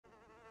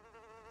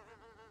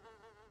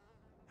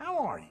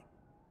How are you?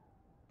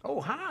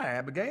 Oh, hi,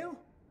 Abigail.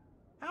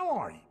 How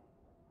are you?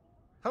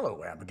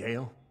 Hello,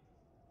 Abigail.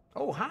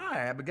 Oh,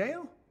 hi,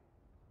 Abigail.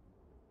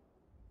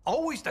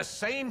 Always the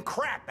same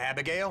crap,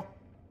 Abigail.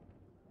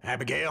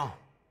 Abigail.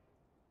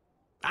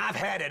 I've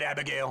had it,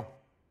 Abigail.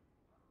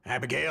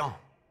 Abigail.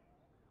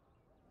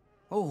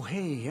 Oh,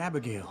 hey,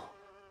 Abigail.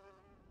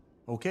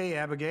 Okay,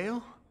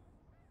 Abigail.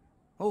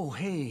 Oh,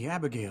 hey,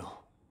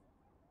 Abigail.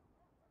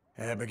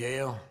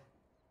 Abigail.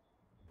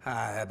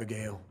 Hi,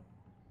 Abigail.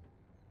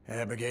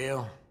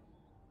 Abigail.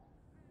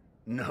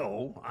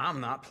 No,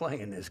 I'm not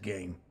playing this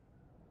game.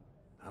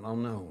 I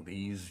don't know,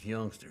 these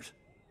youngsters.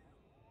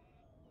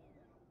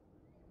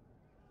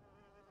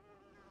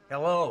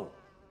 Hello.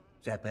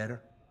 Is that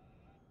better?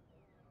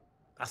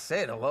 I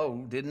said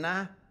hello, didn't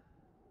I?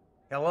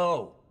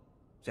 Hello.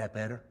 Is that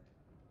better?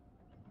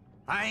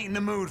 I ain't in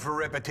the mood for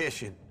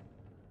repetition.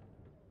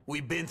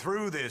 We've been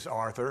through this,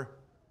 Arthur.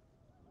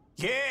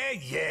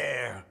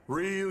 Yeah,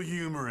 real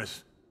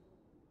humorous.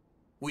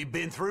 We've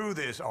been through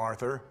this,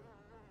 Arthur.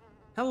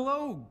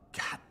 Hello,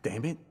 god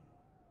damn it.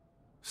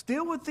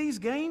 Still with these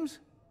games?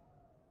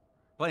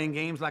 Playing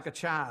games like a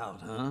child,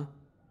 huh?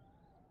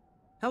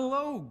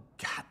 Hello,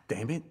 god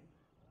damn it.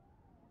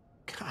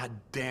 God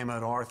damn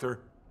it, Arthur.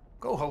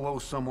 Go hello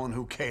someone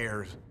who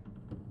cares.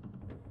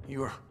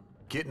 You are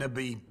getting to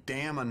be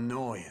damn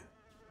annoying.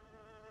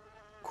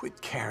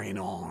 Quit carrying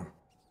on.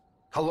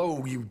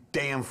 Hello, you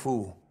damn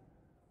fool.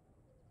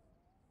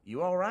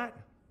 You all right?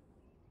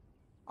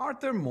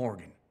 Arthur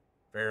Morgan.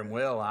 Faring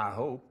well, I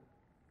hope.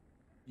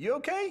 You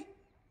okay?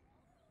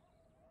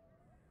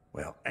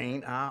 Well,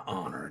 ain't I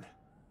honored.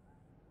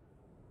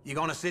 You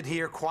gonna sit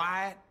here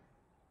quiet?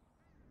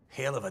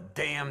 Hell of a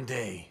damn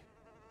day.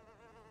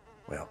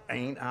 Well,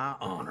 ain't I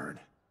honored.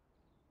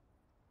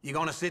 You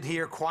gonna sit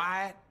here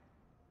quiet?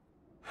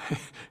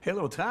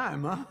 Hello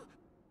time, huh?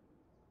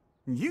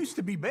 Used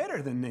to be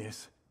better than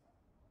this.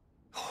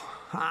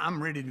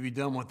 I'm ready to be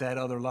done with that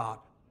other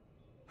lot.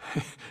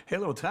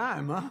 Hello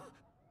time, huh?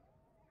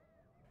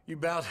 You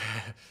about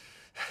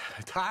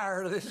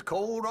tired of this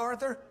cold,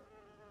 Arthur?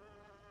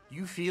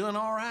 You feeling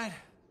all right?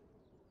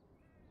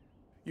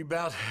 You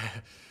about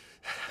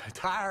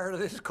tired of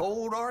this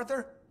cold,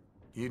 Arthur?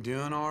 You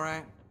doing all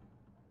right?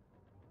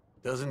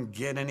 Doesn't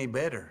get any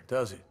better,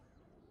 does it?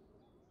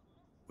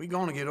 We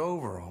gonna get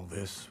over all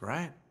this,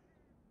 right?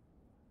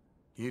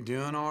 You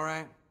doing all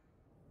right?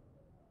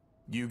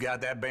 You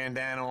got that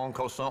bandana on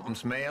 'cause something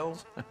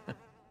smells?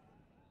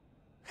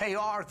 Hey,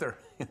 Arthur,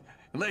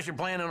 unless you're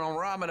planning on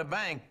robbing a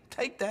bank,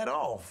 take that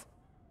off.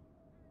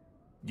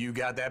 You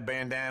got that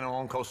bandana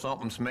on 'cause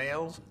something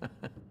smells?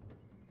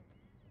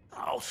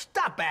 Oh,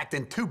 stop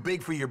acting too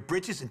big for your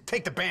britches and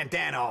take the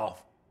bandana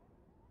off.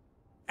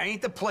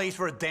 Ain't the place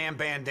for a damn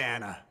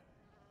bandana.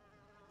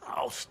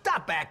 Oh,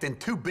 stop acting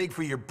too big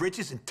for your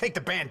britches and take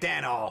the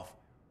bandana off.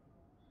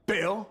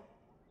 Bill?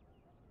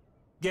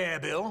 Yeah,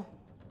 Bill?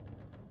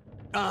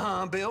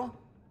 Uh-huh, Bill?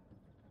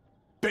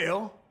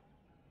 Bill?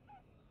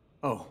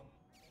 Oh,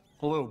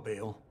 hello,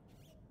 Bill.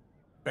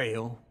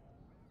 Bill.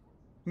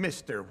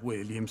 Mr.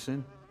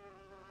 Williamson.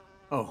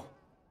 Oh,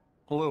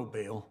 hello,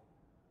 Bill.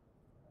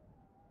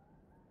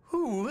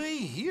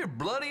 Hoo-wee, you're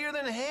bloodier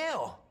than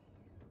hell.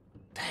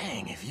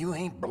 Dang, if you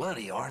ain't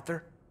bloody,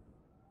 Arthur.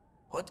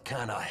 What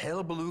kind of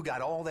hullabaloo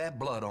got all that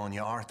blood on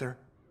you, Arthur?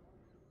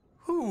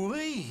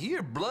 Hoo-wee,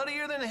 you're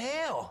bloodier than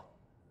hell.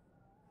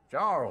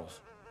 Charles.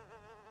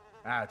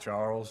 Hi,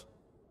 Charles.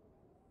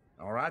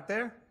 All right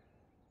there?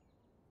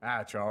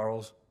 Hi,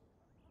 Charles.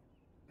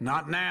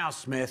 Not now,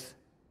 Smith.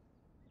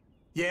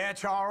 Yeah,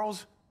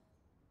 Charles?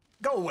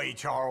 Go away,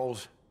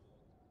 Charles.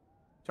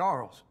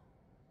 Charles.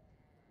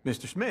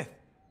 Mr. Smith.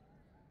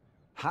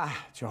 Hi,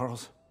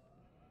 Charles.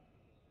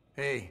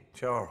 Hey,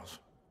 Charles.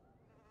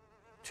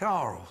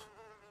 Charles.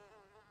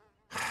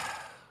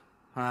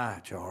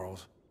 Hi,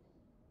 Charles.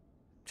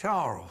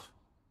 Charles.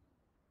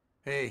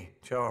 Hey,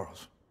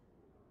 Charles.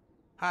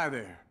 Hi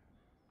there.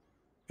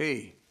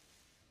 Hey.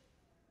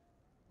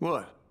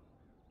 What?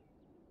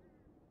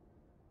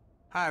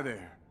 Hi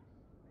there.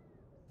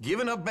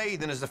 Giving up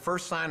bathing is the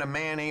first sign a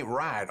man ain't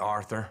right,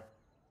 Arthur.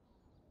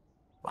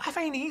 Life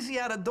ain't easy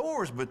out of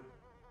doors, but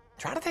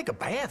try to take a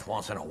bath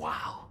once in a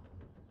while.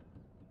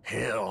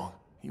 Hell,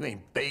 you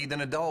ain't bathed in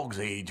a dog's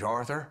age,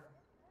 Arthur.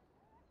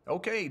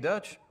 Okay,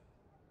 Dutch.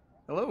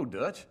 Hello,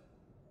 Dutch.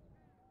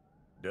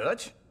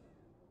 Dutch?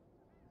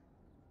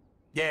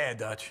 Yeah,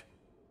 Dutch.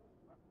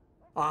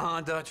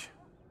 Uh-huh, Dutch.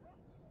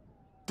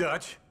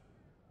 Dutch.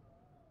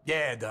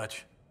 Yeah,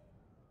 Dutch.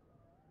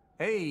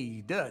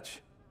 Hey,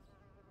 Dutch.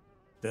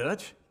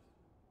 Dutch?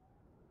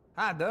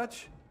 Hi,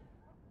 Dutch.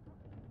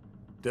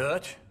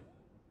 Dutch.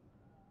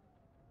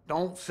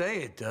 Don't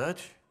say it,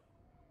 Dutch.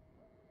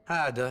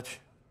 Hi, Dutch.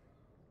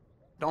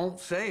 Don't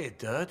say it,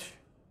 Dutch.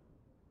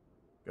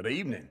 Good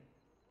evening.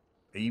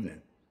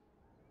 Evening.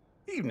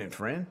 Evening,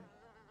 friend.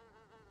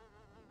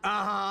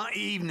 Uh-huh,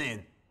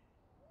 evening.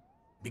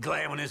 Be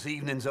glad when this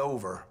evening's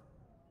over.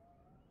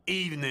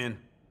 Evening.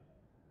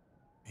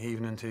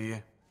 Evening to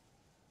you.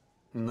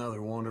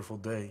 Another wonderful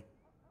day.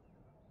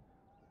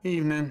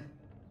 Evening.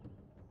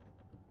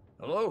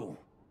 Hello?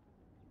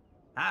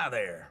 Hi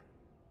there.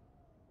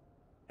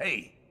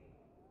 Hey.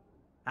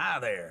 Hi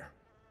there.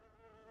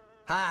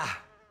 Hi.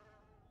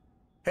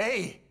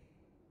 Hey.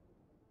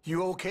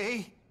 You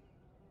okay?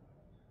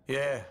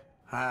 Yeah,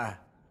 hi.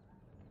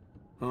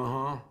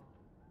 Uh-huh.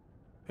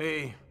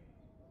 Hey.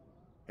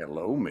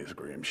 Hello, Miss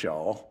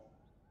Grimshaw.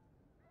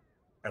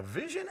 A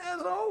vision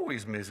as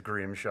always, Miss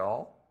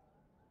Grimshaw.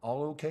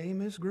 All okay,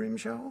 Miss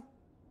Grimshaw?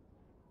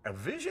 A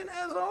vision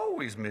as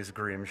always, Miss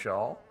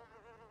Grimshaw.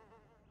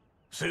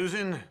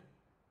 Susan?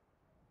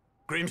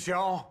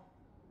 Grimshaw?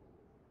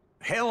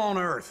 Hell on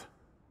earth.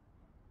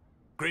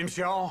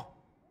 Grimshaw?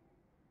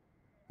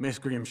 Miss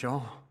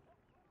Grimshaw.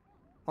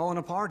 Falling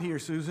apart here,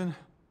 Susan.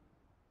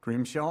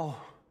 Grimshaw.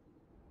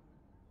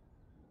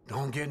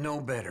 Don't get no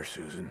better,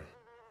 Susan.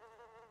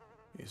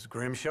 Is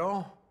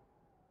Grimshaw?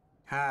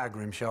 Hi,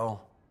 Grimshaw.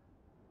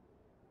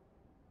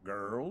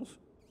 Girls?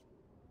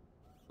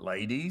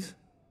 Ladies?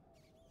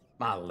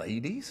 My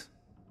ladies?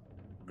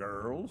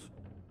 Girls?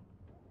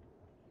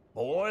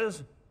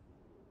 Boys?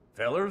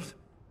 Fellers?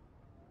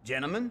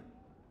 Gentlemen?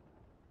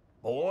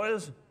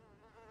 Boys?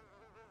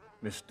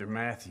 Mr.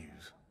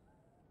 Matthews.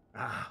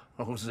 Ah,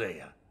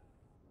 Hosea.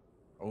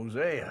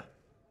 Hosea.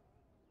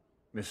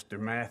 Mr.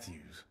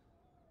 Matthews.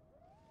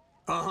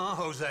 Uh-huh,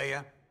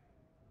 Hosea.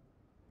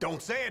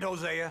 Don't say it,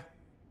 Hosea.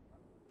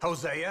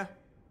 Hosea.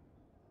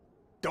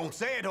 Don't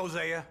say it,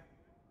 Hosea.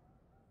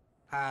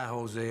 Hi,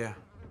 Hosea.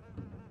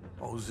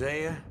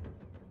 Hosea?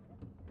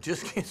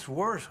 Just gets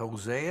worse,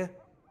 Hosea.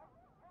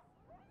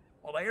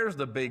 Well, there's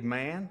the big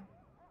man.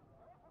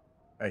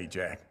 Hey,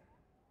 Jack.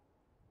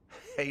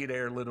 Hey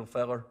there, little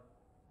feller.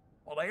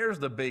 Well, there's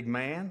the big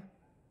man.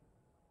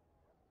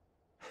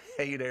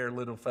 Hey there,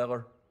 little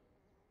feller.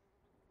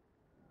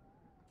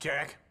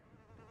 Jack.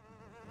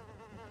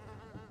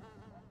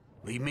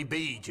 Leave me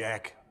be,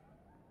 Jack.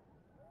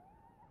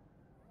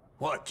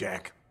 What,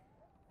 Jack?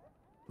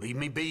 Leave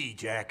me be,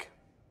 Jack.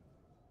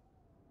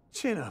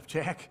 Chin up,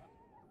 Jack.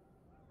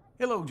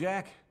 Hello,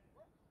 Jack.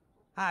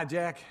 Hi,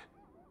 Jack.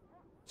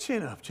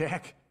 Chin up,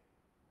 Jack.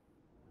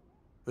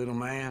 Little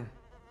man.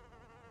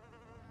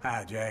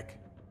 Hi, Jack.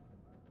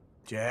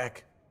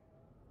 Jack.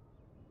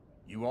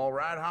 You all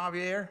right,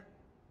 Javier?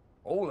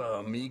 Hola,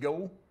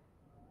 amigo.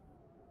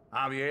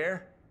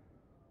 Javier?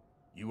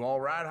 You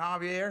all right,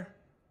 Javier?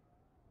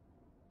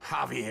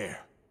 Javier.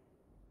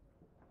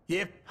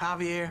 Yep,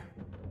 Javier.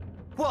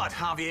 What,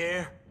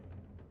 Javier?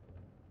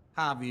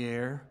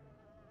 Javier.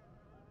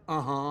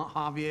 Uh-huh,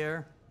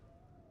 Javier.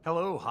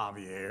 Hello,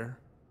 Javier.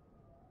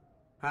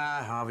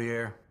 Hi,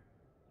 Javier.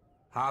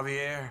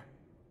 Javier.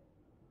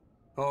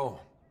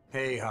 Oh,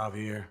 hey,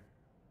 Javier.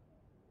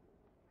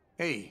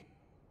 Hey.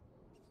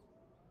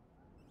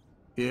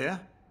 Yeah?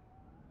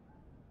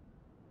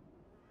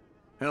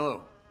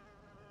 Hello.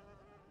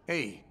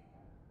 Hey,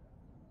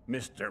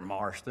 Mr.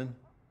 Marston.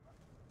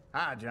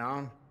 Hi,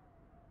 John.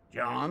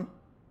 John?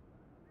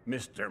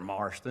 Mr.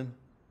 Marston.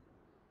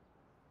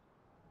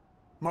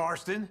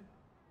 Marston?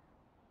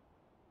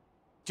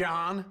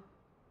 John?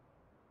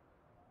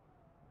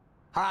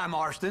 Hi,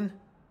 Marston.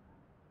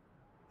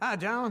 Hi,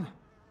 John.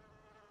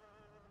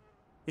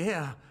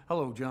 Yeah,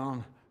 hello,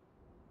 John.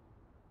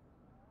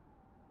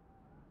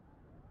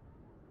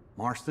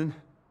 Marston?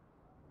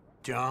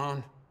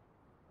 John?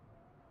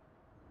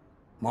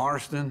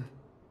 Marston?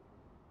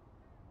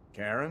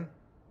 Karen?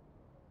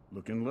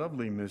 Looking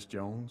lovely, Miss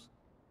Jones.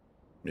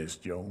 Miss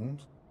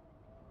Jones?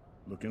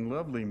 Looking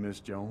lovely, Miss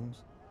Jones.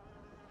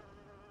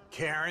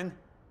 Karen?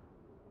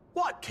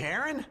 What,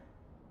 Karen?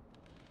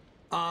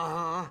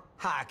 Uh-huh.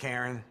 Hi,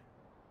 Karen.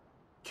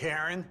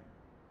 Karen?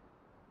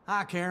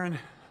 Hi, Karen.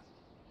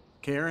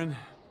 Karen.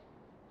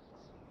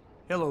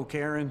 Hello,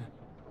 Karen.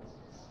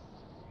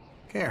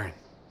 Karen.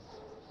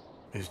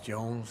 Miss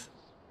Jones.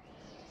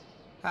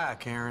 Hi,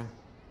 Karen.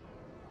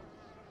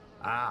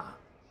 Ah,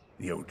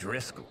 the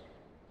O'Driscoll.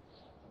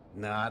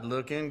 Not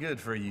looking good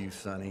for you,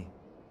 Sonny.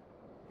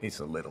 It's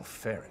a little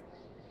ferret.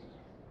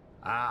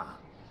 Ah,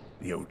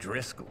 the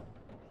O'Driscoll.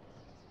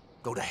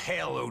 Go to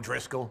hell,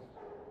 O'Driscoll.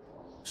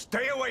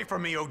 Stay away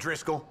from me,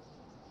 O'Driscoll.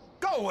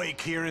 Go away,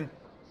 Kieran.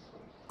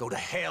 Go to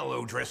hell,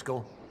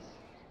 O'Driscoll.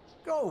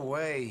 Go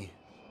away.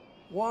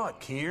 What,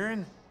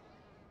 Kieran?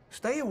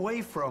 Stay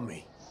away from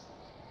me.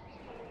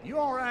 You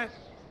all right?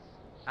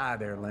 Hi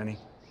there, Lenny.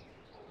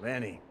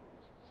 Lenny.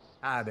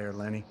 Hi there,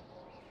 Lenny.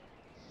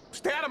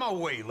 Stay out of my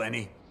way,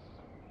 Lenny.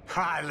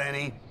 Hi,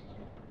 Lenny.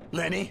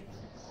 Lenny.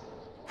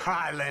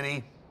 Hi,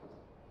 Lenny.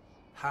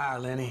 Hi,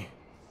 Lenny.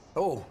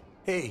 Oh,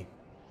 hey.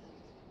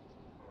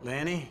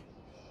 Lenny?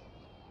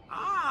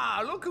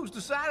 Ah, look who's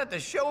decided to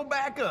show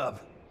back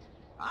up.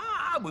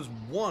 I was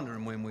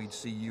wondering when we'd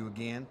see you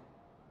again.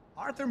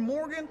 Arthur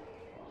Morgan?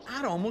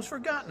 I'd almost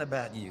forgotten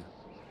about you.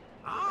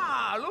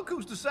 Ah, look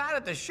who's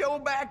decided to show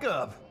back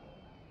up.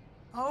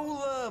 Oh,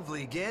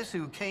 lovely. Guess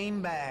who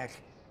came back?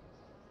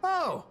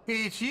 Oh,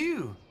 it's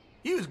you.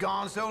 You was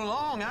gone so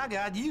long, I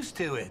got used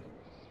to it.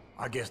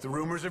 I guess the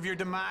rumors of your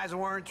demise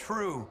weren't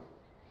true.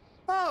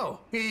 Oh,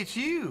 it's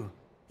you.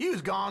 You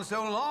was gone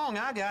so long,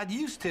 I got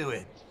used to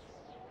it.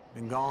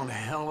 Been gone a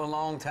hell of a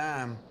long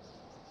time.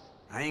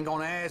 I ain't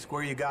gonna ask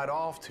where you got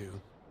off to.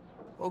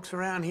 Folks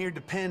around here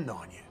depend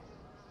on you.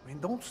 I mean,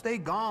 don't stay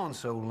gone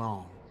so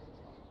long.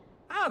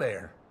 Hi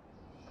there.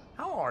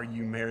 How are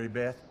you, Mary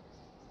Beth?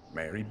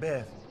 Mary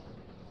Beth.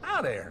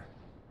 Hi there.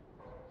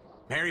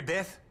 Mary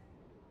Beth?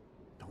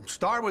 Don't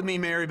start with me,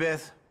 Mary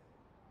Beth.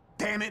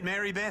 Damn it,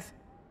 Mary Beth.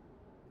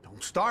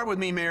 Don't start with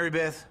me, Mary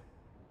Beth.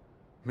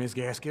 Miss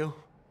Gaskill?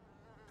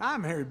 Hi,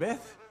 Mary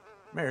Beth.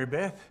 Mary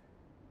Beth.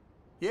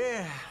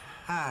 Yeah,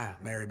 hi,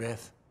 Mary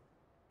Beth.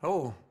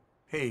 Oh,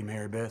 hey,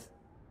 Mary Beth.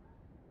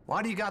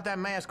 Why do you got that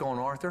mask on,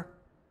 Arthur?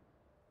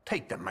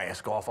 Take the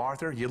mask off,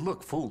 Arthur. You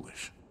look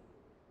foolish.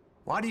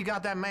 Why do you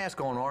got that mask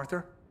on,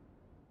 Arthur?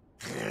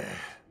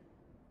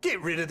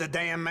 Get rid of the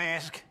damn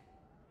mask.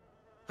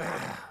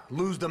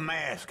 Lose the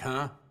mask,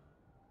 huh?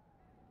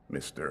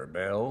 Mr.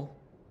 Bell?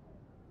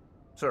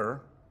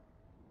 Sir?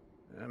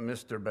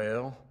 Mr.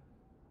 Bell?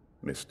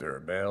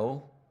 Mr.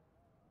 Bell?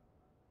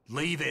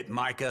 Leave it,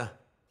 Micah.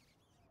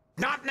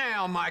 Not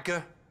now,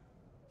 Micah.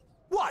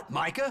 What,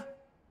 Micah?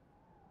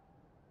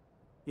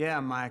 Yeah,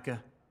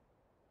 Micah.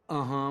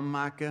 Uh-huh,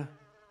 Micah.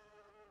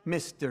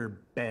 Mr.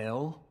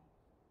 Bell?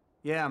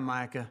 Yeah,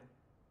 Micah.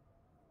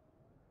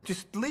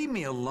 Just leave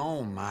me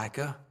alone,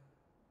 Micah.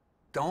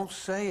 Don't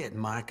say it,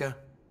 Micah.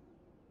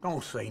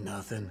 Don't say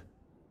nothing.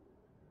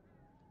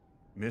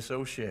 Miss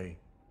O'Shea.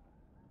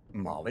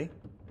 Molly?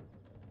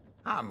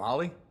 Hi,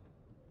 Molly.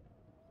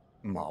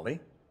 Molly?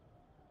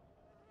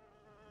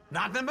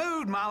 Not in the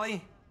mood,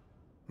 Molly.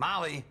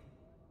 Molly.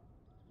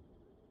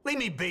 Leave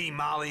me be,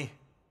 Molly.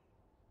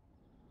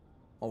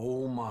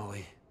 Oh,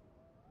 Molly.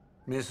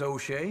 Miss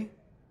O'Shea?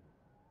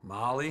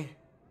 Molly?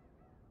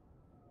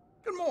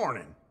 Good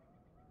morning.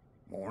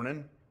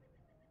 Morning.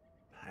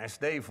 Nice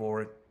day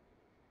for it.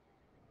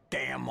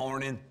 Damn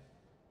morning.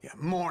 Yeah,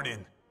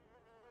 morning.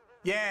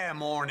 Yeah,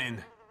 morning.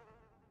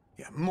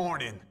 Yeah,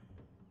 morning.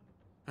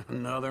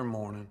 Another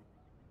morning.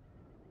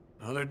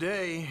 Another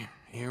day.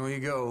 Here we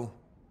go.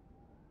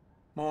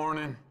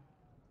 Morning.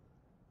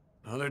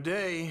 Another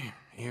day.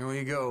 Here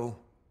we go.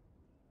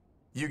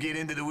 You get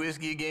into the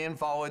whiskey again,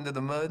 fall into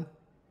the mud?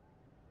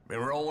 Been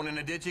rolling in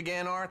the ditch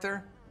again,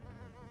 Arthur?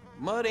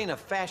 Mud ain't a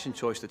fashion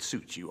choice that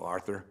suits you,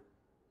 Arthur.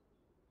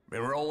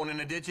 Been rolling in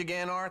the ditch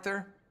again,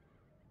 Arthur?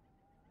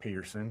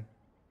 Pearson.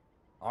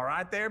 All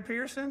right there,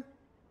 Pearson?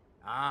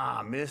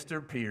 Ah,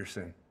 Mr.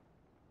 Pearson.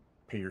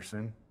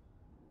 Pearson.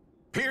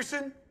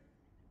 Pearson?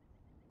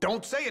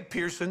 Don't say it,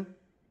 Pearson.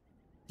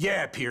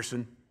 Yeah,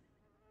 Pearson.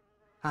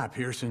 Hi,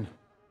 Pearson.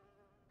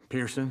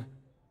 Pearson.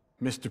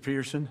 Mr.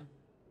 Pearson.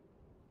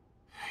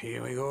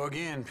 Here we go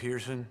again,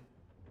 Pearson.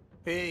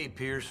 Hey,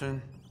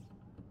 Pearson.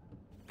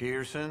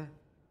 Pearson.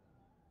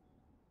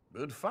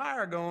 Good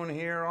fire going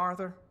here,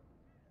 Arthur.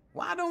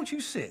 Why don't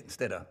you sit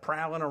instead of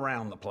prowling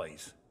around the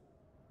place?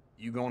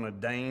 You gonna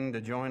deign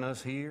to join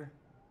us here?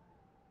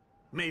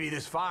 Maybe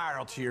this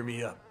fire'll cheer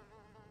me up.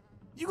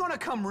 You gonna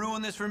come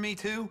ruin this for me,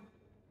 too?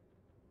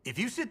 If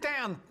you sit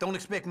down, don't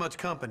expect much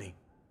company.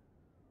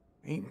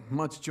 Ain't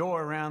much joy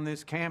around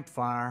this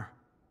campfire.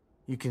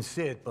 You can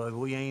sit, but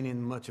we ain't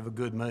in much of a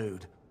good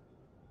mood.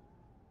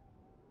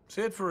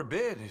 Sit for a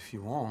bit if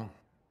you want.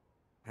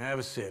 Have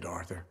a sit,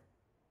 Arthur.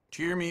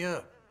 Cheer me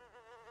up.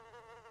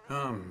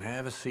 Come,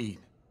 have a seat.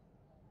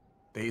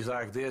 Days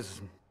like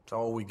this, it's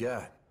all we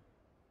got.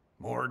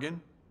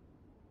 Morgan?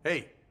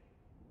 Hey,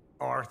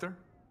 Arthur?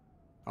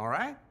 All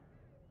right?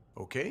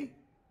 Okay?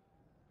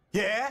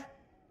 Yeah?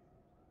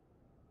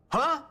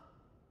 Huh?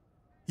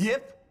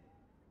 Yep?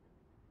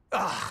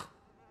 Ugh.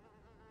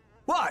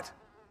 What?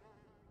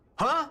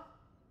 Huh?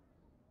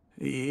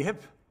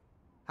 Yep.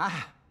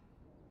 Ah.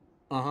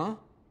 Uh-huh.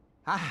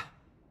 Ah.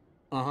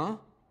 Uh-huh.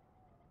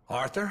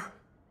 Arthur?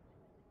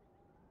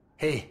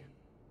 Hey.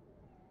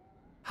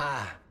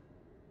 Hi.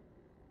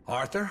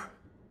 Arthur?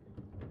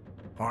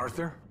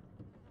 Arthur?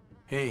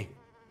 Hey.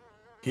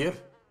 Yep?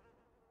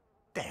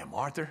 Damn,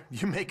 Arthur.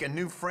 You make a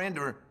new friend,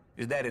 or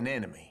is that an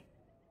enemy?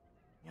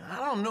 I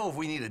don't know if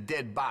we need a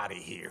dead body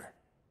here.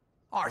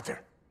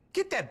 Arthur,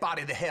 get that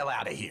body the hell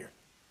out of here.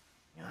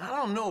 I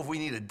don't know if we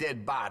need a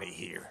dead body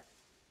here.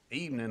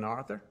 Evening,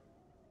 Arthur.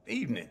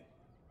 Evening.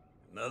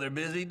 Another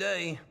busy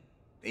day.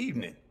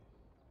 Evening.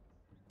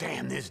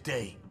 Damn this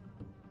day.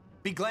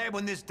 Be glad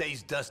when this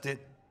day's dusted.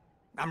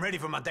 I'm ready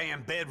for my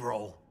damn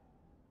bedroll.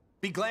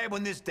 Be glad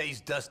when this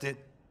day's dusted.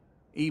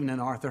 Evening,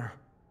 Arthur.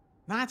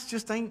 Nights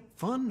just ain't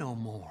fun no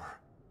more.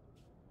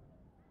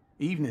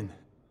 Evening.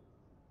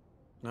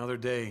 Another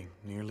day,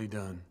 nearly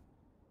done.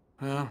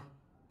 Well,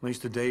 at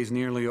least the day's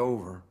nearly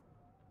over.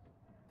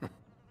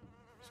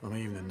 Some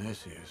evening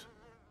this is.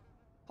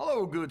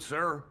 Hello, good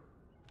sir.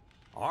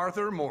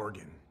 Arthur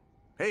Morgan.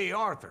 Hey,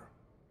 Arthur.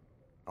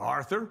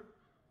 Arthur?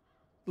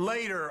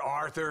 Later,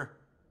 Arthur.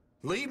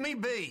 Leave me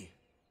be.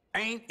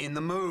 Ain't in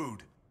the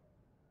mood.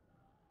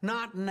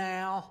 Not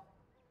now.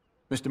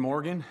 Mr.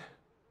 Morgan?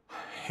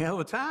 Hell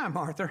of a time,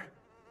 Arthur.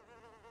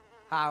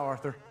 Hi,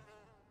 Arthur.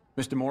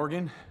 Mr.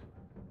 Morgan?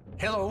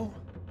 Hello.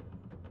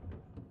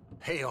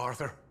 Hey,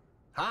 Arthur.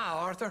 Hi,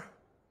 Arthur.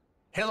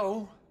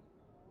 Hello.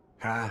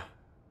 Hi.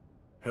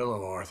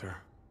 Hello, Arthur.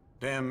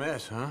 Damn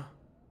mess, huh?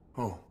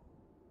 Oh,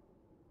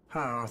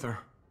 Hi, Arthur.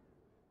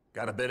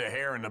 Got a bit of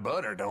hair in the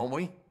butter, don't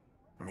we?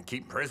 I mean,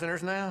 keep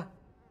prisoners now?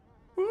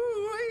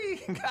 Woo-wee!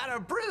 Got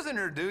a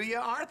prisoner, do you,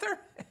 Arthur?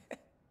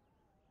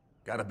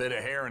 Got a bit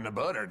of hair in the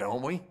butter,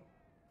 don't we?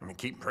 I mean,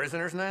 keep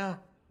prisoners now?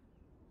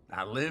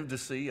 I live to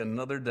see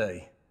another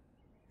day.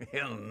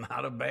 Hell,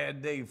 not a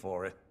bad day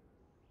for it.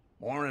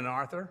 Morning,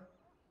 Arthur.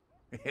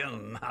 Hell,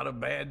 not a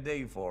bad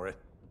day for it.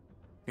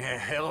 Yeah,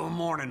 hell of a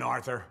morning,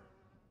 Arthur.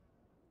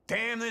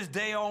 Damn this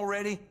day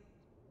already.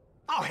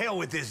 Oh, hell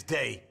with this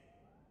day.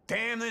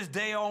 Damn this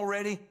day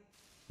already.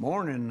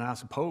 Morning, I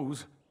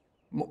suppose.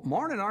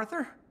 Morning,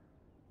 Arthur.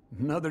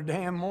 Another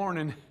damn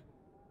morning.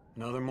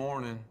 Another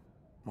morning.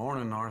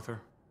 Morning,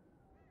 Arthur.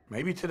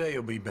 Maybe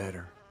today'll be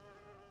better.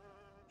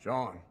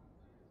 Sean,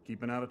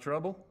 keeping out of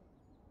trouble?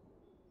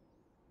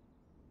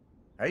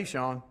 Hey,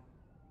 Sean.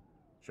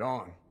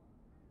 Sean.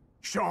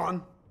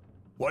 Sean!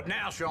 What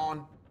now,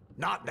 Sean?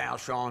 Not now,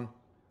 Sean.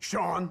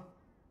 Sean!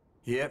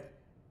 Yep.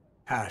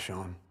 Hi,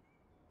 Sean.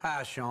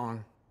 Hi,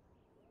 Sean.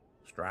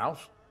 Strauss?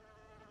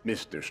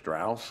 Mr.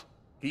 Strauss.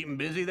 Keeping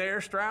busy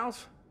there,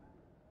 Strauss?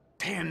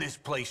 Damn this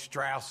place,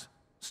 Strauss.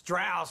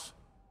 Strauss!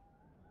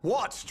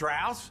 What,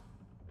 Strauss?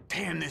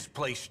 Damn this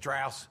place,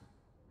 Strauss.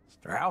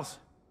 Strauss?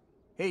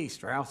 Hey,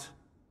 Strauss.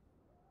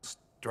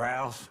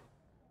 Strauss?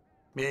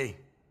 Hey.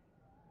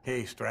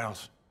 Hey,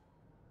 Strauss.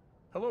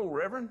 Hello,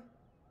 Reverend.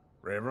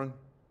 Reverend.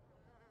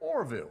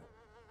 Orville.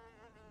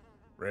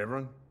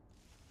 Reverend.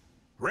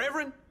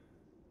 Reverend?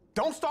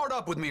 Don't start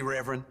up with me,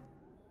 Reverend.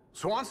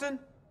 Swanson?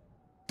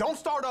 Don't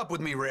start up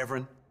with me,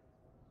 Reverend.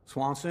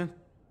 Swanson?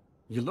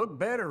 You look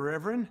better,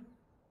 Reverend.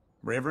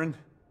 Reverend?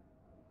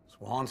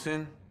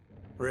 Swanson?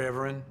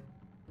 Reverend?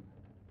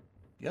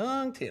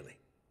 Young Tilly.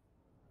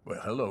 Well,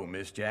 hello,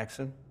 Miss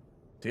Jackson.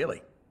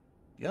 Tilly.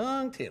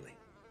 Young Tilly.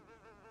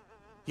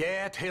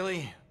 Yeah,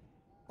 Tilly.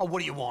 Oh, what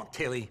do you want,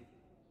 Tilly?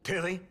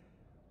 Tilly?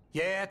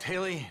 Yeah,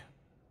 Tilly.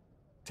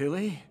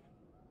 Tilly?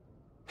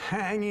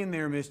 Hang in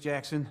there, Miss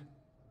Jackson.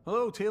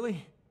 Hello,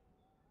 Tilly.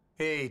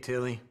 Hey,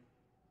 Tilly.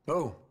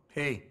 Oh,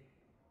 hey.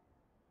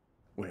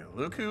 Well,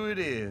 look who it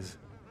is.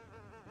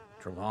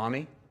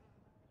 Trelawney?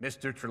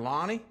 Mr.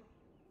 Trelawney?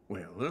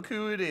 Well, look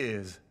who it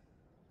is.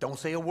 Don't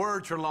say a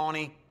word,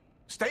 Trelawney.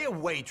 Stay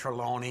away,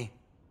 Trelawney.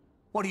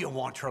 What do you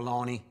want,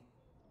 Trelawney?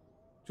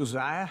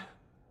 Josiah?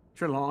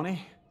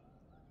 Trelawney?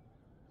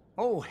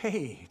 Oh,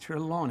 hey,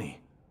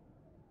 Trelawney.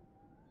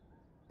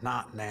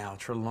 Not now,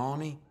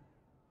 Trelawney.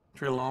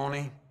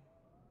 Trelawney.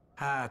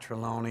 Hi,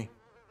 Trelawney.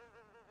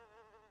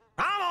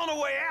 I'm on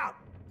the way out.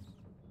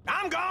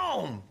 I'm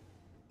gone.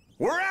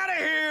 We're out of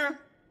here.